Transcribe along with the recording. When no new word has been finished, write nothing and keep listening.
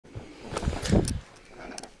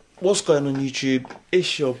What's going on YouTube?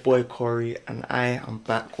 It's your boy Corey and I am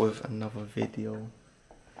back with another video.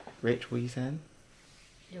 Rich, what are you saying?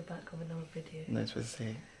 You're back with another video. No, it's supposed to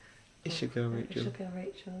say, it's your girl Rachel. It's your girl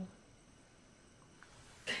Rachel.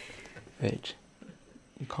 Rach,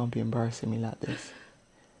 you can't be embarrassing me like this.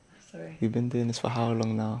 Sorry. We've been doing this for how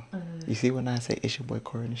long now? You see when I say it's your boy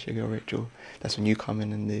Corey and it's your girl Rachel, that's when you come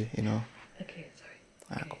in and do, you know. Okay, sorry.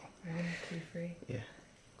 Alright, okay. go. 1, 2, 3. Yeah,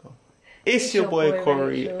 go. It's your boy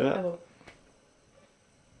Corey. Oh.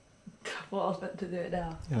 I thought I was meant to do it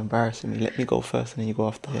now. You're embarrassing me. Let me go first and then you go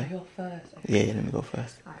after. Oh, you're first. Okay. Yeah, let me go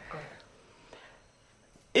first. Alright, go.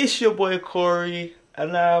 It's your boy Corey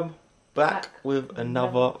and I'm back with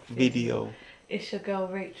another video. It's your girl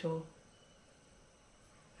Rachel.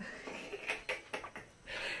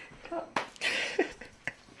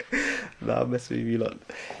 Nah, I'm messing with you lot.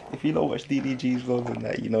 If you don't watch DDG's vlogs and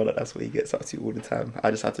that, you know that that's what he gets up to all the time.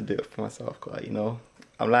 I just had to do it for myself, cause you know,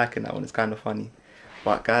 I'm liking that one, it's kind of funny.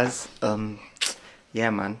 But guys,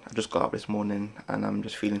 yeah man, I just got up this morning and I'm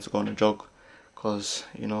just feeling to go on a jog. Cause,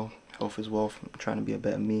 you know, health is wealth, I'm trying to be a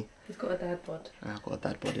better me. He's got a dad bod. I've got a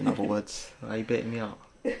dad bod in other words. Are you baiting me out?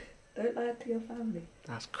 Don't lie to your family.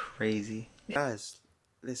 That's crazy. Guys,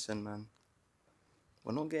 listen man,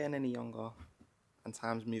 we're not getting any younger and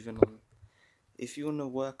time's moving on. If you want to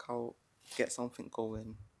work out, get something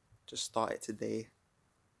going, just start it today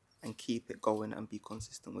and keep it going and be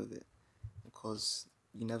consistent with it, because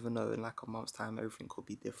you never know, in like a month's time everything could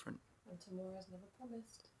be different. And tomorrow's never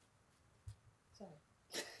promised. Sorry.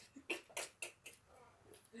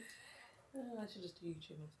 I should just do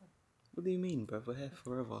YouTube myself. What do you mean, bruv? We're here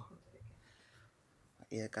forever.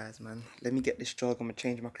 Yeah guys man, let me get this jog. I'm gonna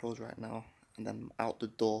change my clothes right now and then I'm out the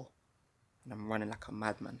door. And I'm running like a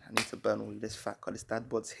madman. I need to burn all of this fat because this dad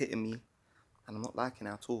bod's hitting me and I'm not liking it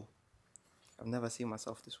at all. I've never seen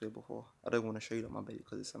myself this way before. I don't want to show you my belly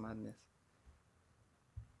because it's a madness.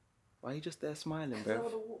 Why are you just there smiling, bro? I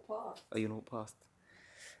want to walk past. Oh, you walk past.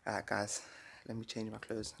 Alright guys, let me change my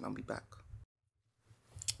clothes and I'll be back.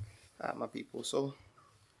 Alright my people, so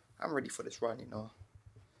I'm ready for this run, you know.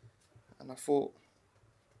 And I thought,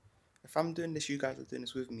 if I'm doing this, you guys are doing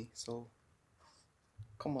this with me, so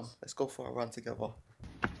come on, let's go for a run together.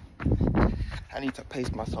 I need to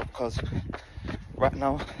pace myself because right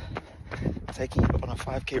now, taking you on a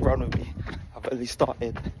 5k run with me, I've already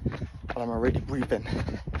started and I'm already breathing.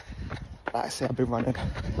 Like I said, I've been running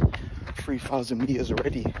 3,000 meters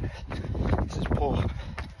already. This is poor.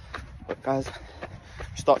 But guys,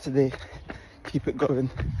 start today, keep it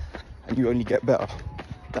going, and you only get better.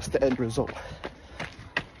 That's the end result.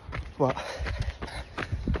 But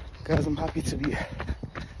guys, I'm happy to be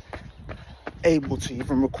able to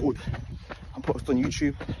even record and post on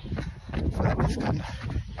YouTube. I feel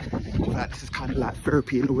like this is kind of like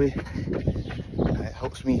therapy in a way. It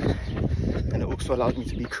helps me and it also allows me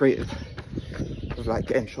to be creative with like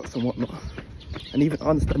getting shots and whatnot, and even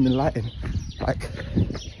understanding lighting. Like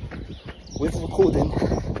with recording,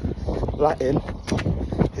 lighting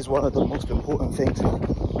is one of the most important things.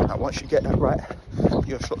 Like once you get that right,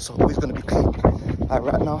 your shots are always going to be clean. Like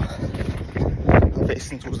right now, I'm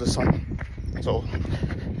facing towards the sun. So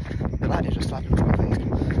the light is just slapping into my face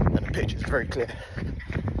and the picture is very clear.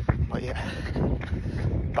 But yeah,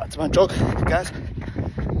 back to my jog, guys.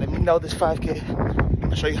 Let me nail this 5k.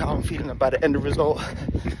 I'll show you how I'm feeling by the end result.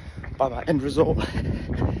 By my end result.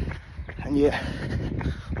 And yeah,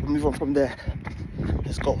 we'll move on from there.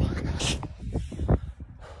 Let's go.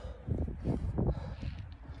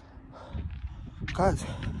 Guys,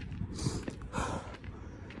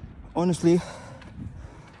 honestly,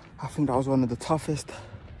 I think that was one of the toughest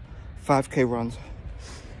 5k runs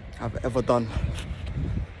I've ever done.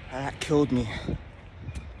 And that killed me.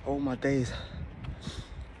 Oh my days.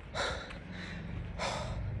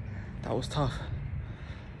 That was tough.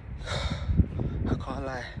 I can't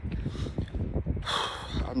lie.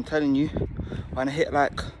 I'm telling you, when I hit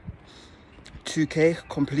like 2k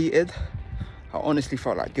completed, I honestly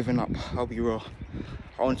felt like giving up. I'll be real.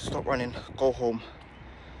 I wanted to stop running, go home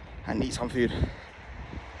and eat some food.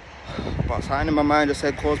 But something in my mind just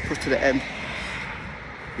said, "Cause push to the end.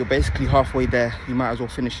 You're basically halfway there. You might as well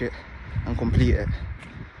finish it and complete it."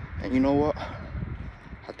 And you know what?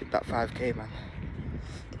 I did that 5k, man.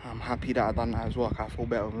 I'm happy that I done that as well. I feel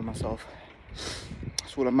better with myself.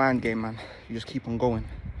 It's all a mind game, man. You just keep on going.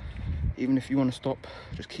 Even if you want to stop,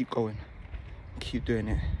 just keep going. Keep doing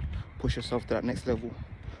it. Push yourself to that next level.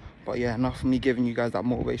 But yeah, enough of me giving you guys that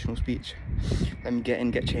motivational speech. Let me get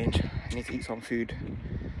in, get changed. I need to eat some food.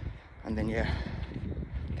 And then yeah,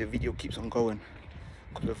 the video keeps on going.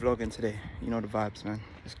 Because we're vlogging today. You know the vibes, man.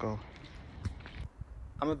 Let's go.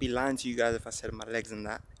 I'm gonna be lying to you guys if I said my legs and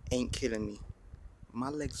that ain't killing me. My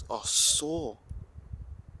legs are sore.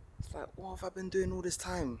 It's like, what have I been doing all this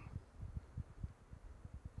time?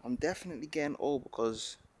 I'm definitely getting old,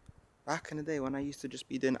 because back in the day when I used to just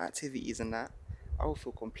be doing activities and that, I would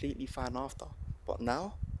feel completely fine after. But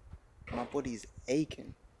now, my body's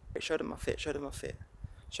aching. Show them my fit, show them my fit.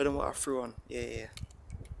 Show them what I threw on. Yeah.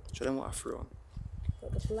 Show them what I threw on.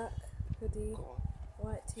 Got the black hoodie, Go on.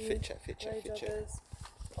 white tee, Fit check. grey joggers,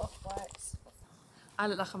 off-whites. I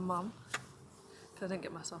look like a mum, because I don't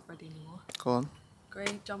get myself ready anymore. Go on.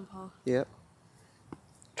 Grey jumper. Yep.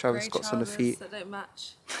 Travis Scott's on the feet. That don't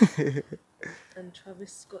match. And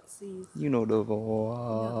Travis Scott's. You know the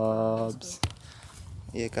vibes.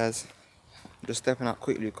 Yeah, guys. I'm just stepping out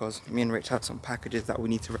quickly because me and Rich have some packages that we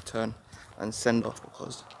need to return and send off,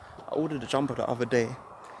 because I ordered a jumper the other day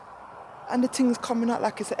and the thing's coming out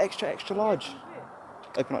like it's an extra large.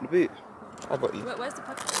 Open up the boot. How about you? Where's the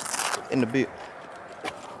package? In the boot.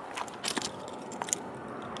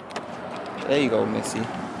 There you go, Missy.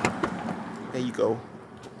 There you go.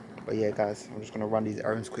 But yeah, guys, I'm just gonna run these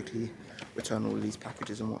errands quickly, return all of these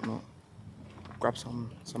packages and whatnot, grab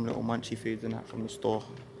some little munchy foods and that from the store,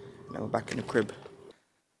 and then we're back in the crib.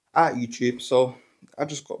 At YouTube, so I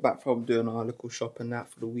just got back from doing our little shop and that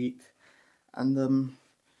for the week, and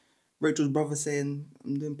Rachel's brother saying,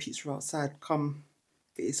 I'm doing pizza outside, come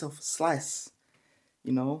get yourself a slice.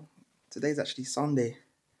 You know, today's actually Sunday,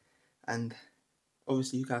 and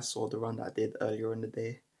obviously you guys saw the run that I did earlier in the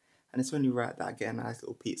day, and it's only right that I get a nice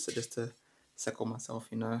little pizza just to settle myself,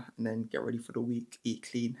 you know, and then get ready for the week, eat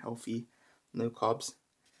clean, healthy, no carbs.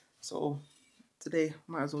 So today,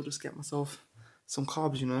 might as well just get myself some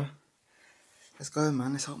carbs, you know. Let's go,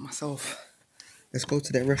 man, let's help myself. Let's go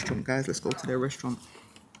to their restaurant, guys, let's go to their restaurant.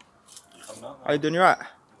 How you doing, you right?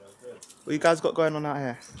 What you guys got going on out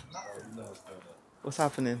here? What's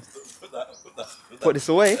happening? Put this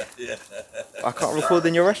away? Yeah. I can't record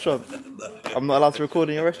in your restaurant. I'm not allowed to record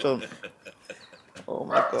in your restaurant. Oh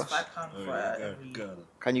my gosh.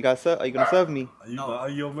 Can you guys serve? Are you gonna serve me?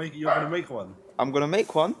 You're gonna make one? I'm gonna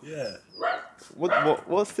make one? Yeah.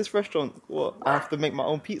 What's this restaurant? What? I have to make my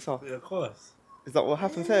own pizza? Yeah, of course. Is that what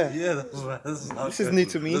happens here? Yeah, this is new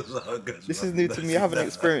to me. This is new to me. I haven't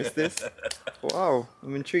experienced this. Wow,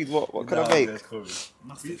 I'm intrigued. What can I make?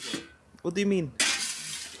 What do you mean?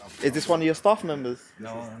 Is this one of your staff members?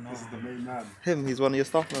 No. This is the main man. Him, he's one of your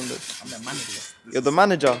staff members. I'm the manager. You're the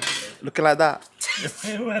manager? Looking like that?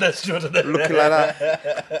 Looking like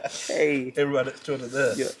that? Hey. Everyone that's shorter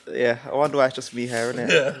there. Yeah, I wonder why it's just me here, innit?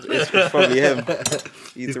 It's probably him.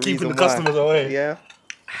 He's keeping the customers away. Yeah.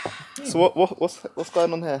 So what's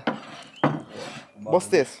going on here? What's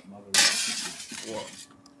this?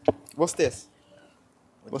 What's this?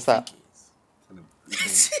 What's that?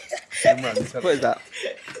 What is that?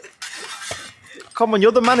 Come on,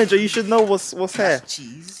 you're the manager. You should know what's here.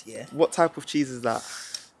 Cheese, yeah. What type of cheese is that?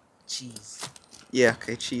 Cheese. Yeah,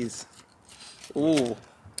 okay, cheese. Ooh.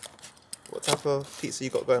 What type of pizza you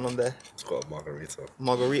got going on there? It's got a margarita.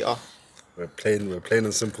 Margarita. We're plain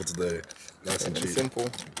and simple today. Nice and cheap. Simple.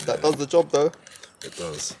 That does the job though. It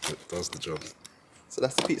does. It does the job. So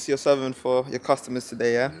that's the pizza you're serving for your customers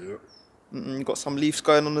today, yeah? Yep. You got some leaves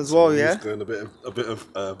going on as well, yeah? Going a bit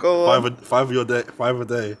of Go on. five a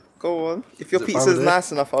day. Go on. If your pizza's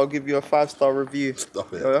nice enough, I'll give you a 5-star review.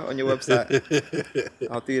 Stop it. On your website.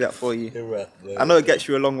 I'll do that for you. Right. I know it gets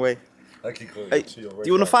you a long way. Okay, cool. Hey, do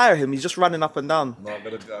you want to fire him? He's just running up and down. No, I'm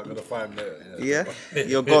gonna fire him later. Yeah?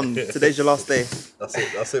 You're gone. Today's your last day.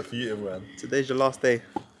 That's it for you, Imran. Today's your last day.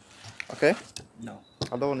 Okay? No.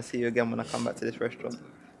 I don't want to see you again when I come back to this restaurant.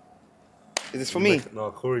 Is this for me?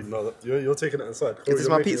 No, Corey, no. You're taking it inside. Corey, Is this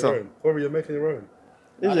my pizza? Corey, you're making your own.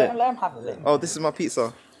 Is it? Let him have it. Oh, this is my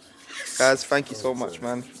pizza. Guys, thank you so much,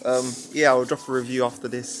 man. Yeah, I'll drop a review after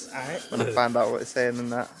this. Alright. When I find out what it's saying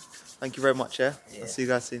and that. Thank you very much, yeah? I'll see you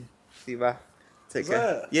guys soon. See you, bye. Take care.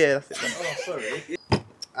 That? Yeah, that's it. Man. Oh, sorry.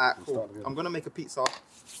 Alright, cool. I'm gonna make a pizza.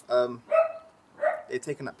 They're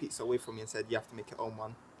taking that pizza away from me and said you have to make your own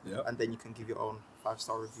one. Yeah. And then you can give your own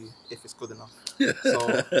 5-star review if it's good enough.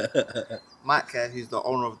 So, Mike, who's the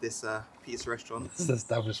owner of this pizza restaurant, This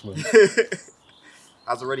establishment.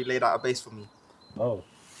 has already laid out a base for me. Oh.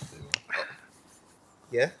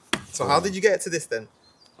 Yeah? So how did you get to this then?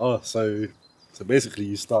 Oh, so basically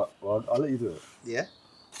you start. Well, I'll let you do it. Yeah?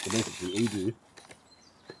 So basically, all you do,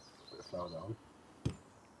 put the flour down,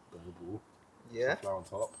 double ball, Yeah? flour on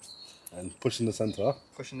top, and push in the center.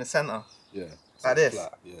 Push in the center. Yeah. Like this?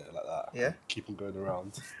 Flat. Yeah, like that. Yeah? Keep on going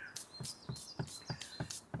around.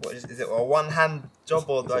 What is it a one-hand job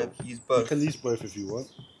or do I use You both? can use both if you want.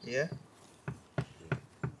 Yeah? You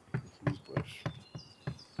can use both.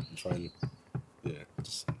 And try and, yeah,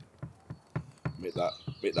 just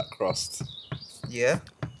make that crust. Yeah.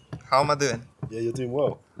 How am I doing? Yeah, you're doing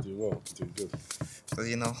well. You're doing good. Because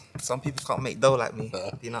you know, some people can't make dough like me. Do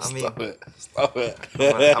you know what I mean? Stop it.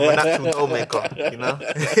 I'm a natural dough maker. You know.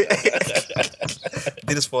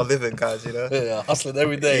 Do this for a living, guys. You know. Yeah, hustling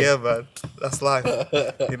every day. Yeah, man. That's life.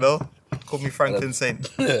 You know. Call me Franklin Saint.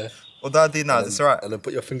 Yeah. What do I do now? Is this alright? And then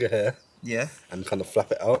put your finger here. Yeah. And kind of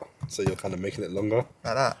flap it out, so you're kind of making it longer.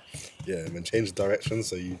 Like that. Yeah, and then change the direction,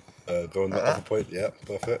 so you go on the other point. Yeah,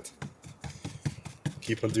 perfect.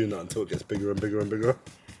 Keep on doing that until it gets bigger and bigger and bigger.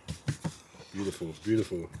 Beautiful,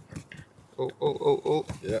 beautiful. Oh.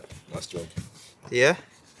 Yeah, nice job. Yeah.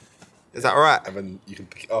 Is that alright? And then you can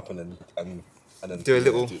pick it up and then do a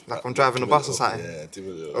little, like I'm driving a bus or something. Yeah, do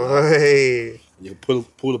a little. Oi. You can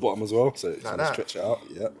pull the bottom as well, so you Like kind that. of stretch it out.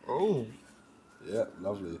 Yeah. Oh. Yeah,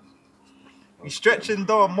 lovely. We stretching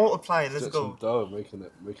dough and multiplying. Let's Stretching go. dough,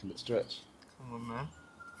 making it stretch. Come on, man.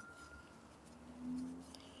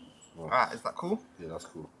 Wow. Alright, is that cool? Yeah, that's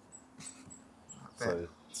cool. Okay.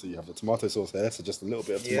 So you have the tomato sauce here, so just a little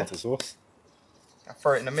bit of tomato sauce. I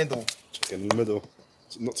throw it in the middle. Chicken in the middle.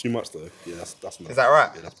 Not too much though. Yeah, that's nice. Is that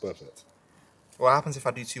right? Yeah, that's perfect. What happens if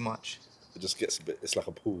I do too much? It just gets a bit. It's like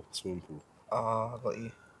a pool, swimming pool. Oh, I got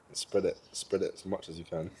you. And spread it as much as you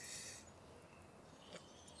can.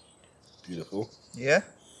 Beautiful. Yeah?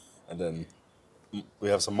 And then we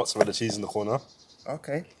have some mozzarella cheese in the corner.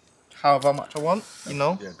 Okay. However much I want, you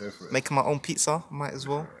know. Yeah, go for it. Making my own pizza, might as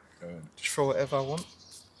well. Go ahead. Just throw whatever I want.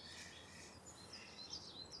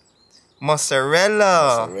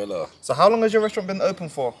 Mozzarella. Mozzarella. So how long has your restaurant been open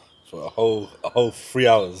for? For a whole 3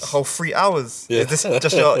 hours. A whole 3 hours? Yeah. Is this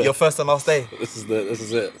just your first and last day? This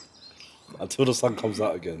is it. Until the sun comes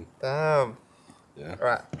out again. Damn. Yeah.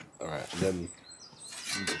 Right. Alright. And then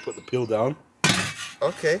you can put the peel down.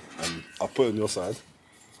 Okay. And I'll put it on your side.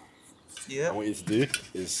 Yeah. And what you need to do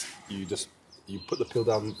is you put the peel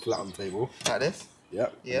down flat on the table. Like this? Yeah.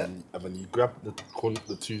 Yeah. And then you grab the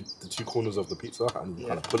two corners of the pizza and you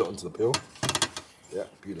kind of put it onto the peel. Yeah,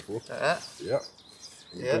 beautiful. Like that? Yeah.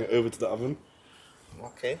 And you Yeah. bring it over to the oven.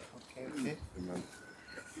 Okay. And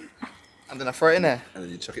And then I throw it in there. then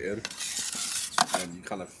you chuck it in. And you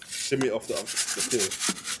kind of shimmy it off the peel.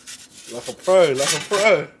 Like a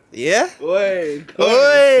pro. Yeah? Oi,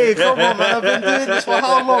 Oi, come on, man. I've been doing this for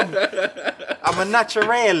how long? I'm a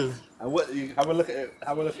natural. And what you have a look at it.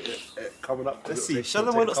 Coming up. Let's see. Show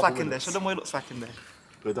them what it looks like in there.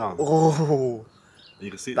 Go down. Oh, You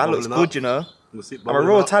can see it that looks bubbling good, up. you know. You can see it I'm a bubbling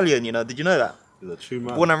real up. Italian, you know. Did you know that? You're a true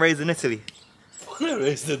man. Born and raised in Italy.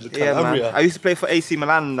 Raised in Yeah, man. Calabria. I used to play for AC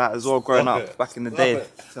Milan and that as well growing Stop up it. back in the Stop day.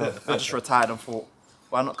 it. So I just retired and thought,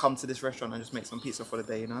 why not come to this restaurant and just make some pizza for the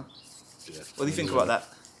day, you know? Yeah. What do you think about that?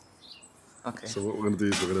 Okay. So what we're going to do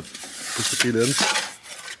is we're going to push the peel in,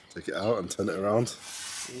 take it out and turn it around.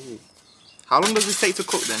 Ooh. How long does this take to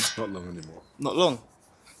cook then? Not long anymore. Not long.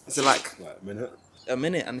 Is it like Like a minute, a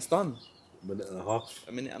minute and it's done? minute and a half.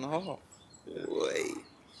 A minute and a half? Yeah. Wait.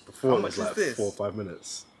 Before How it much was is like this? 4 or 5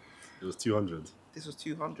 minutes. It was 200. This was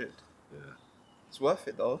 200. Yeah. It's worth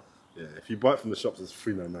it though. Yeah. If you buy it from the shops, it's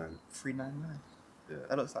 $3.99. $3.99. Yeah.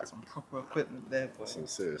 That looks like some proper equipment there, boy. Some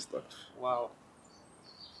serious stuff. Wow.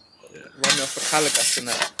 Yeah. Run me off the caligas in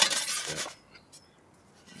that.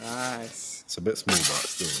 Yeah. Nice. It's a bit small, but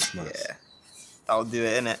still, it's nice. Yeah. That'll do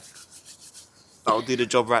it, innit? That'll do the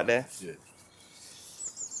job right there. Yeah.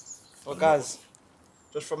 Well, guys,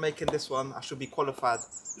 just from making this one, I should be qualified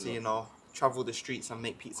to, you know, travel the streets and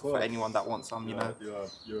make pizza for anyone that wants some, you know.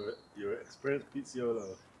 You're an experienced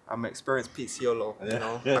pizziolo. I'm an experienced pizziolo, you Yeah.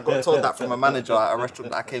 know. I got told that from a manager at a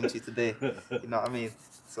restaurant that I came to today. You know what I mean?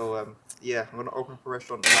 So, yeah, I'm going to open up a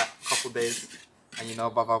restaurant in like a couple of days. And, you know,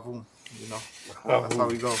 ba-ba-boom, you know. That's how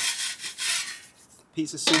we go.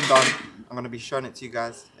 Pizza's soon done. I'm going to be showing it to you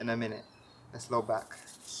guys in a minute. Let's load back.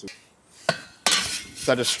 So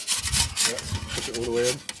I just... Yeah. Push it all the way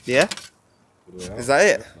in. Yeah? All the way out. Is that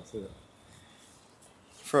it? Yeah, that's it.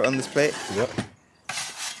 Throw it on this plate. Yep.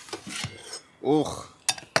 Ooh.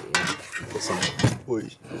 Put some. Oi.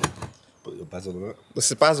 Put your basil on it.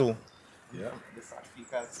 This is basil. Yeah. This side for you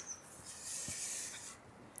guys.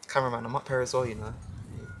 Cameraman, I'm up here as well, you know.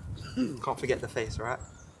 Can't forget the face, right?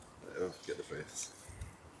 Yeah, get the face.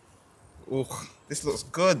 Ooh, this looks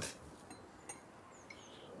good.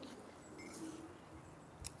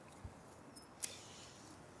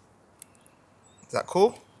 Is that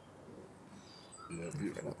cool? Yeah, Get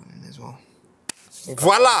beautiful. that one in as well.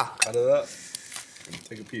 Voila! Out of that. And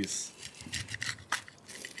take a piece.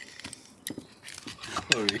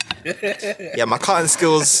 Yeah, my cutting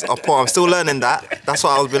skills are poor. I'm still learning that. That's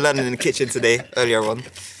what I'll be learning in the kitchen today, earlier on.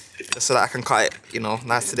 Just so that I can cut it, you know,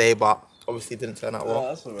 nice today. But Obviously, didn't turn out well.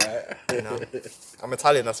 that's alright. You know, I'm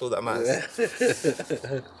Italian. That's all that matters.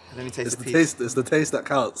 Let me taste It's the the piece. taste. It's the taste that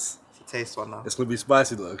counts. It's the taste one now. It's gonna be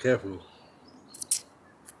spicy though. Careful.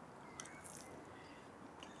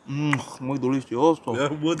 Muy delicioso. Yeah,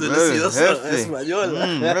 muy delicioso. Very Español.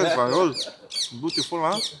 Español. Beautiful,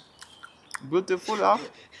 man. Beautiful, huh?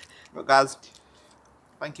 But guys,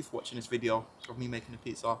 thank you for watching this video of me making a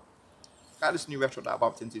pizza. Got this new restaurant that I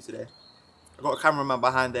bumped into today. I got a cameraman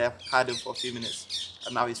behind there, hiding for a few minutes,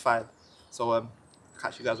 and now he's fired. So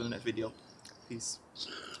catch you guys on the next video. Peace.